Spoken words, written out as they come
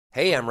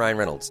Hey, I'm Ryan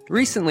Reynolds.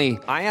 Recently,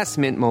 I asked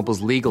Mint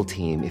Mobile's legal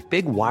team if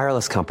big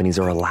wireless companies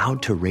are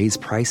allowed to raise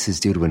prices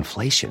due to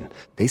inflation.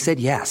 They said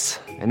yes.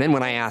 And then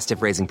when I asked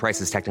if raising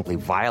prices technically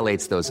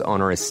violates those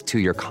onerous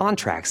two-year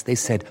contracts, they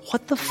said,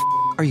 "What the f***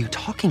 are you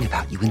talking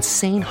about, you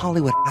insane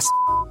Hollywood ass?"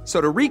 So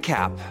to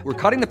recap, we're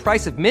cutting the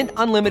price of Mint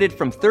Unlimited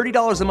from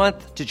 $30 a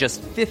month to just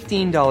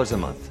 $15 a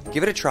month.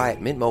 Give it a try at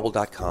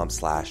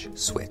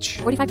mintmobile.com/switch.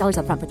 $45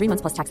 up front for 3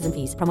 months plus taxes and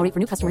fees. Promo rate for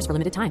new customers for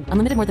limited time.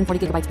 Unlimited more than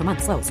 40 gigabytes per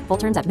month. Slows full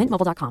terms at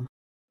mintmobile.com.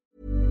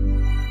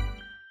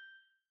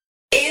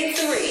 In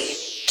 3,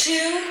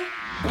 2,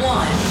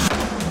 1.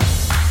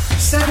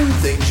 7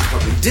 things you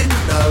probably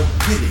didn't know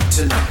you need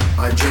to know.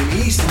 I'm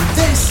Jamie East, and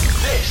this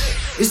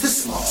is the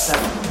Smart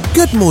 7.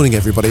 Good morning,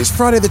 everybody. It's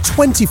Friday the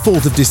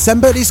 24th of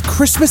December. It is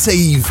Christmas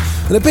Eve.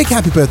 And a big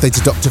happy birthday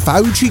to Dr.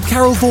 Fauci,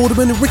 Carol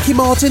Vorderman, Ricky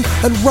Martin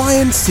and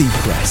Ryan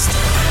Seacrest.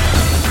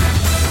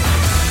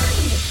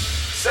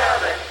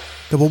 7.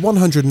 There were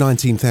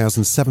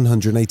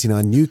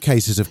 119,789 new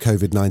cases of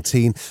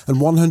COVID-19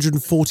 and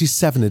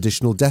 147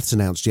 additional deaths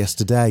announced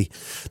yesterday.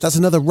 That's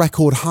another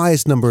record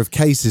highest number of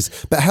cases,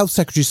 but Health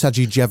Secretary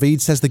Sajid Javid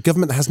says the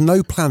government has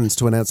no plans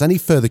to announce any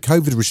further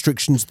COVID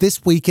restrictions this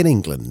week in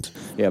England.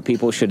 Yeah,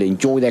 people should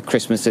enjoy their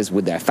Christmases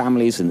with their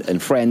families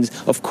and friends.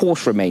 Of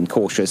course, remain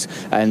cautious,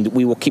 and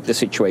we will keep the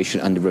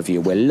situation under review.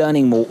 We're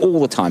learning more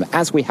all the time,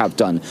 as we have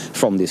done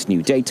from this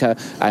new data,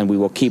 and we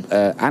will keep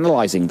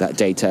analysing that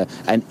data.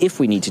 And if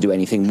we need to do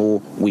anything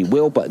more, we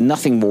will, but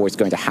nothing more is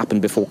going to happen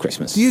before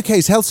Christmas. The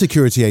UK's health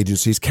security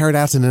agencies carried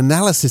out an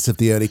analysis of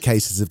the early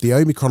cases of the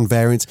Omicron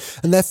variant,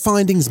 and their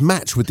findings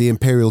match with the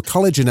Imperial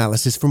College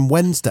analysis from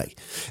Wednesday.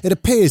 It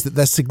appears that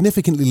there's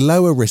significantly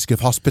lower risk of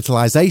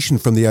hospitalisation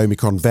from the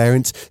Omicron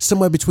variant,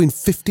 somewhere between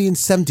 50 and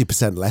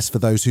 70% less for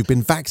those who've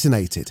been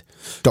vaccinated.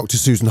 Dr.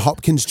 Susan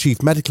Hopkins,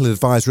 Chief Medical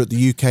Advisor at the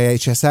UK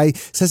HSA,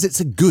 says it's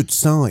a good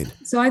sign.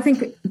 So I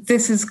think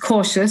this is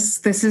cautious.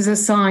 This is a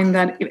sign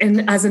that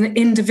as an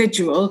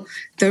individual,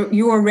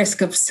 your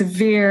risk of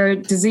severe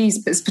disease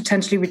is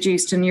potentially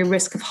reduced and your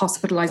risk of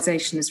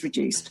hospitalisation is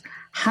reduced.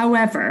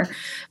 However,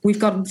 we've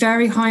got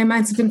very high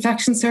amounts of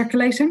infection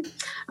circulating.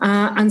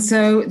 And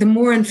so the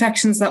more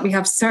infections that we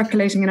have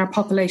circulating in our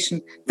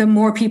population, the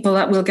more people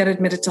that will get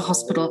admitted to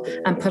hospital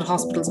and put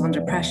hospitals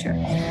under pressure.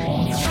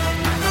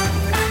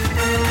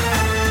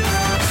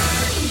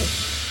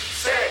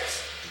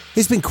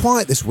 He's been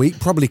quiet this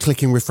week, probably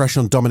clicking refresh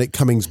on Dominic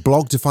Cummings'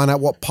 blog to find out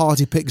what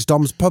party picks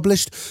Dom's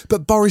published,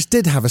 but Boris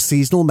did have a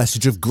seasonal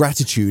message of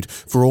gratitude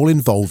for all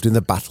involved in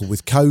the battle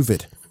with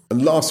COVID.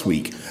 And last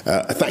week,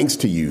 thanks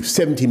to you,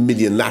 70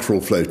 million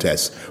lateral flow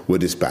tests were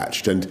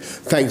dispatched. And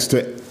thanks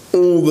to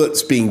all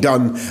that's being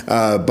done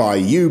by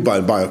you, by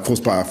of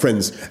course by our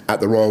friends at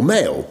the Royal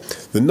Mail,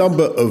 the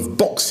number of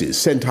boxes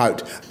sent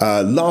out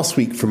last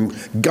week from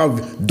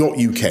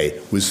gov.uk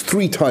was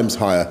 3 times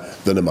higher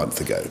than a month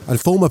ago. And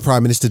former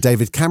Prime Minister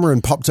David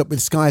Cameron popped up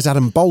with Sky's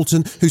Adam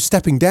Bolton, who's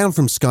stepping down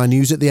from Sky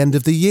News at the end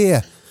of the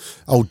year.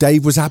 Old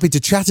Dave was happy to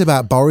chat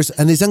about Boris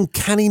and his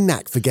uncanny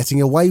knack for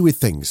getting away with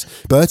things.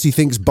 Bertie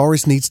thinks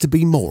Boris needs to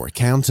be more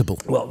accountable.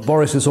 Well,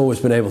 Boris has always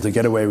been able to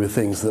get away with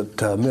things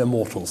that mere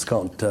mortals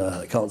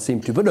can't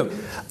seem to. But look,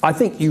 I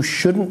think you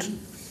shouldn't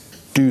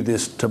do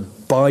this to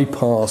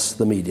bypass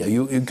the media.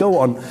 You go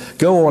on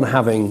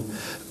having,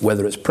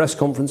 whether it's press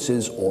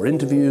conferences or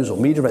interviews or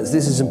media events,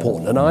 this is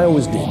important, and I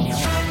always did.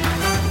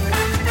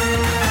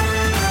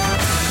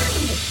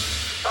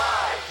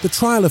 The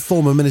trial of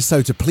former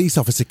Minnesota police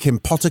officer Kim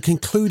Potter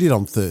concluded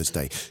on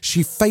Thursday.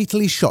 She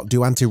fatally shot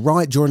Daunte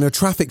Wright during a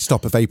traffic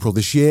stop of April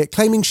this year,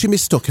 claiming she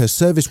mistook her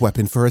service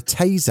weapon for a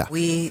taser.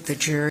 We, the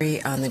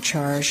jury, on the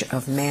charge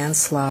of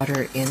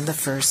manslaughter in the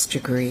first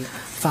degree,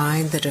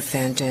 find the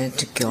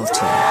defendant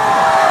guilty.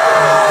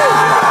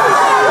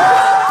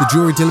 The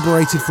jury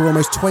deliberated for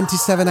almost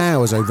 27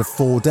 hours over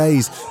 4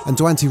 days, and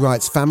Daunte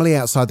Wright's family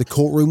outside the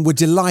courtroom were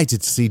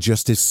delighted to see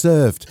justice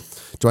served.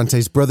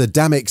 Daunte's brother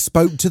Damek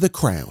spoke to the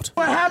crowd.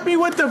 We're happy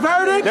with the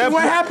verdict, and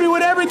we're happy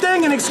with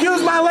everything, and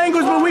excuse my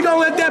language, but we're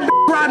going to let that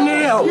rot in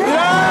hell.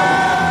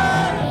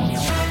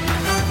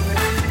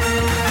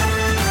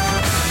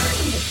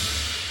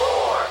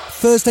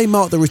 Thursday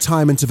marked the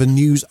retirement of a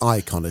news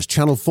icon as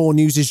Channel 4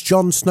 News'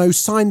 Jon Snow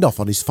signed off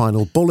on his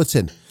final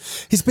bulletin.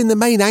 He's been the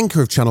main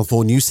anchor of Channel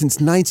 4 News since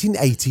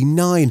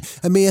 1989,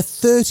 a mere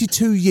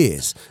 32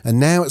 years, and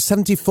now at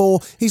 74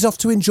 he's off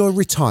to enjoy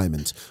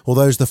retirement,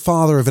 although as the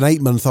father of an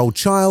 8-month-old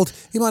child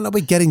he might not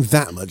be getting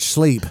that much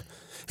sleep.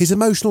 His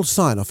emotional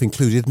sign-off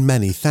included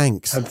many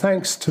thanks. And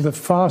thanks to the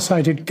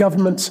far-sighted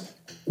governments,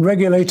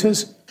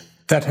 regulators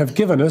that have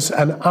given us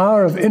an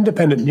hour of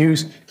independent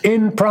news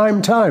in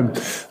prime time.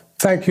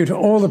 Thank you to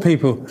all the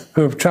people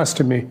who have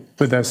trusted me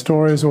with their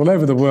stories all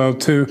over the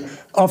world too,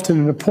 often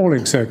in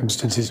appalling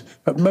circumstances.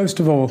 But most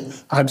of all,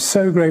 I'm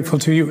so grateful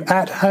to you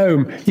at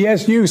home.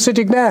 Yes, you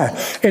sitting there.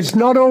 It's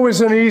not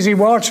always an easy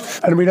watch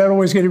and we don't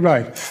always get it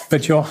right.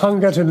 But your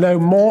hunger to know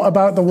more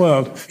about the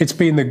world, it's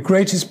been the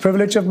greatest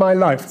privilege of my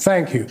life.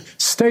 Thank you.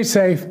 Stay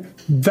safe.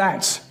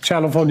 That's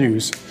Channel 4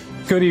 News.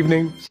 Good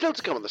evening. Still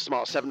to come on the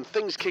Smart 7,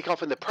 things kick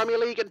off in the Premier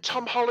League and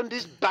Tom Holland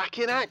is back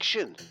in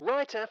action.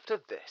 Right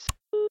after this.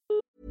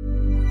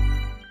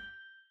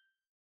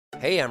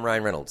 Hey, I'm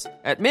Ryan Reynolds.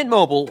 At Mint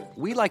Mobile,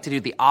 we like to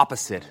do the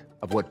opposite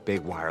of what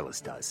Big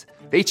Wireless does.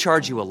 They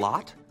charge you a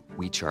lot,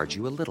 we charge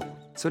you a little.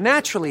 So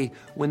naturally,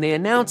 when they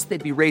announced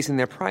they'd be raising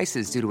their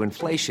prices due to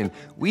inflation,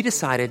 we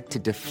decided to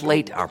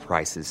deflate our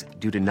prices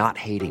due to not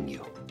hating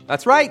you.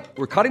 That's right.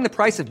 We're cutting the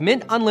price of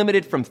Mint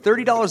Unlimited from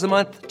 $30 a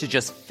month to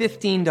just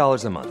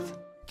 $15 a month.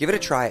 Give it a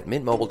try at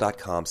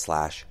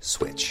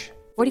mintmobile.com/switch.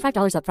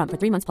 $45 up front for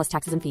 3 months plus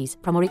taxes and fees.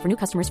 Promo rate for new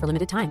customers for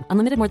limited time.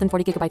 Unlimited more than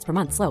 40 gigabytes per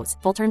month. Slows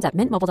full terms at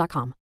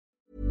mintmobile.com.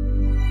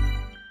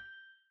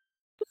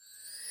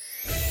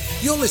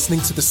 You're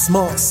listening to The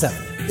Smart 7.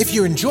 If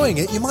you're enjoying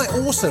it, you might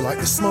also like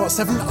the Smart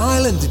 7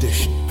 Ireland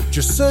edition.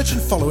 Just search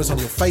and follow us on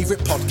your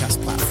favourite podcast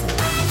platform.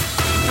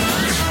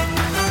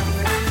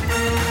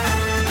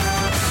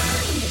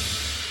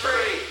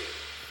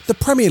 The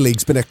Premier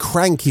League's been a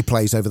cranky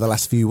place over the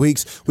last few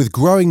weeks, with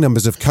growing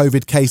numbers of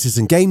COVID cases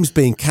and games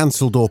being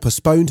cancelled or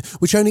postponed,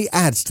 which only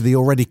adds to the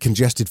already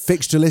congested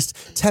fixture list.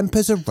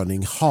 Tempers are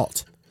running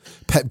hot.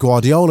 Pep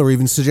Guardiola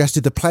even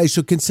suggested the players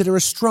should consider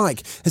a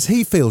strike, as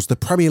he feels the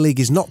Premier League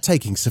is not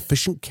taking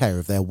sufficient care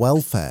of their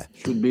welfare.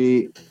 Should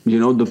be,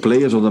 the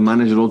players or the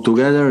manager all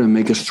together and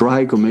make a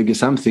strike or make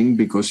something,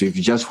 because if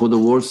just for the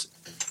worst,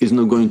 it's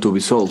not going to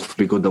be solved,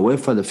 because the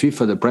UEFA, the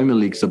FIFA, the Premier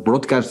League, the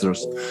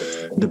broadcasters,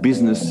 the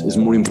business is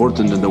more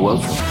important than the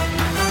welfare.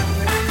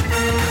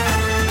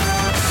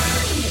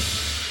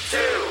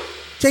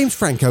 James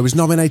Franco was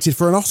nominated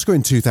for an Oscar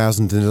in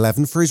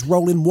 2011 for his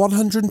role in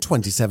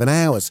 127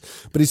 Hours,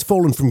 but he's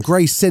fallen from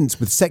grace since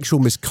with sexual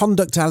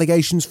misconduct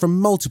allegations from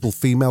multiple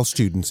female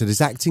students at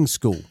his acting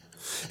school.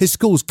 His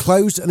school's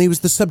closed and he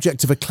was the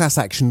subject of a class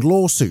action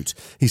lawsuit.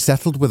 He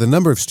settled with a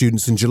number of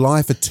students in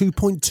July for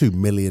 $2.2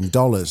 million.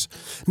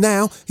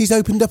 Now, he's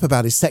opened up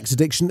about his sex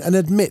addiction and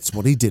admits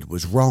what he did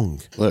was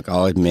wrong. Look,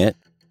 I'll admit,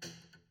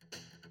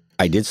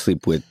 I did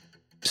sleep with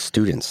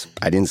students.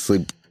 I didn't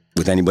sleep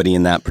with anybody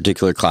in that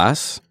particular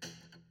class,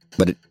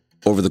 but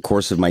over the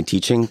course of my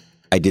teaching,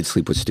 I did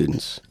sleep with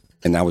students,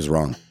 and that was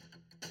wrong.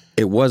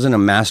 It wasn't a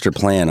master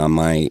plan on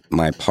my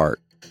part,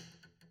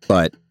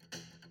 but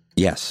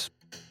yes,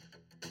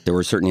 there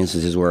were certain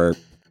instances where,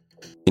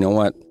 you know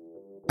what,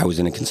 I was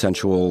in a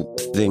consensual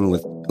thing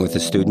with a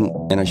student,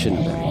 and I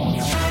shouldn't have been.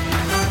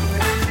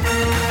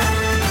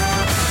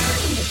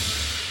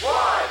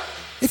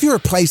 If you're a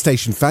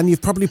PlayStation fan,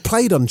 you've probably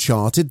played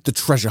Uncharted, the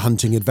treasure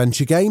hunting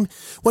adventure game.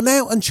 Well,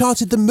 now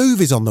Uncharted the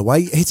movie's on the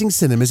way, hitting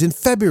cinemas in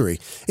February.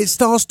 It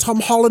stars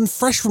Tom Holland,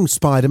 fresh from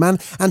Spider-Man,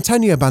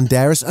 Antonio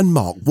Banderas and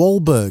Mark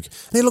Wahlberg.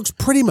 And it looks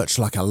pretty much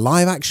like a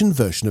live-action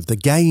version of the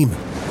game.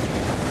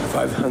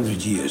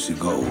 500 years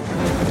ago,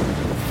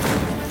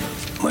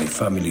 my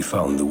family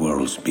found the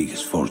world's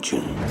biggest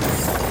fortune,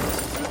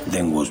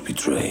 then was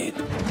betrayed.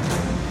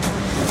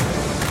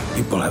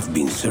 People have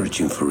been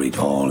searching for it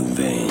all in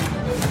vain.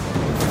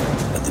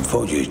 But the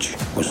voyage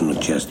was not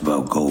just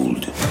about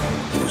gold.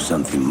 It was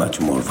something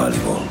much more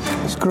valuable.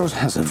 This cross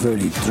has a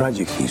very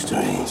tragic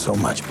history, so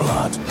much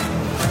blood.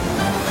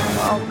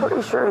 I'm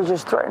pretty sure he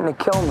just threatened to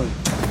kill me.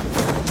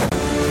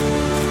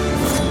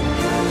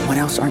 What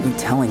else aren't you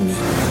telling me?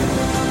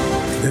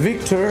 The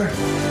victor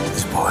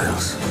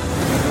spoils.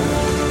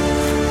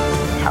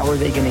 How are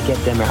they going to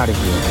get them out of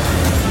here?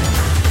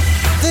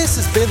 This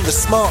has been The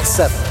Smart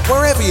 7.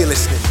 Wherever you're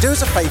listening, do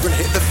us a favour and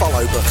hit the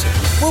follow button.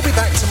 We'll be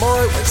back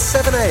tomorrow at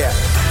 7 a.m.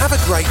 Have a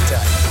great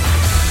day.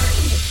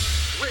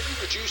 Written,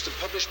 produced and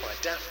published by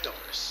Daft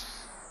Doris.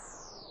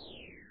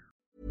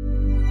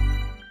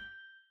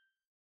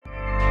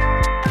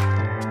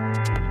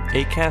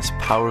 Acast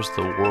powers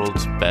the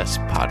world's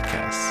best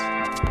podcasts.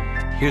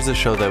 Here's a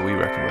show that we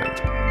recommend.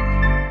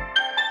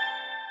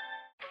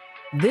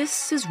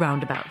 This is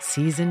Roundabout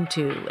Season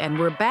 2, and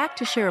we're back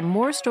to share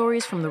more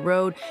stories from the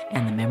road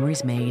and the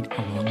memories made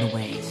along the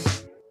way.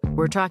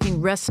 We're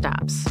talking rest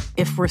stops,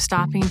 if we're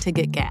stopping to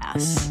get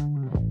gas.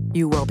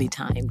 You will be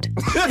timed.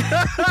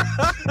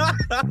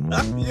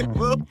 You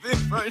will be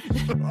for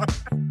sure.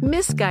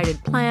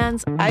 Misguided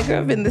plans. I grew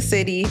up in the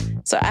city,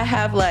 so I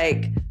have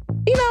a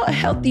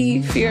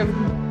healthy fear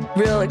of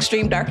real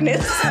extreme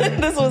darkness.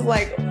 This was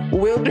like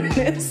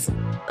wilderness.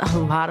 A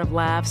lot of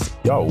laughs.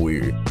 Y'all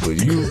weird,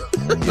 but you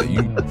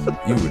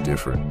were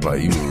different.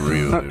 Like, you were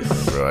real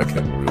different, bro. I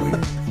can't really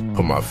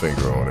put my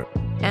finger on it.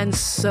 And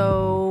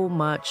so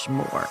much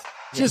more.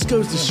 Just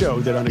goes to show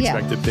that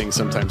unexpected things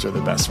sometimes are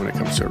the best when it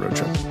comes to a road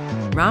trip.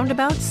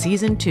 Roundabout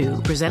Season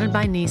 2, presented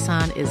by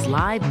Nissan, is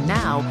live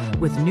now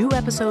with new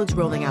episodes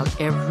rolling out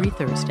every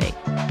Thursday.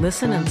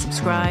 Listen and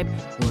subscribe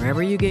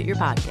wherever you get your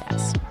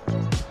podcasts.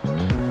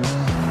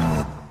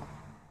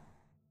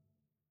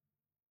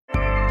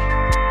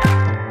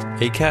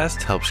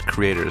 Acast helps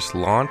creators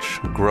launch,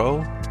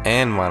 grow,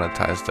 and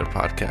monetize their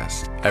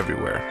podcasts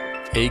everywhere.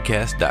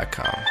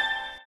 Acast.com.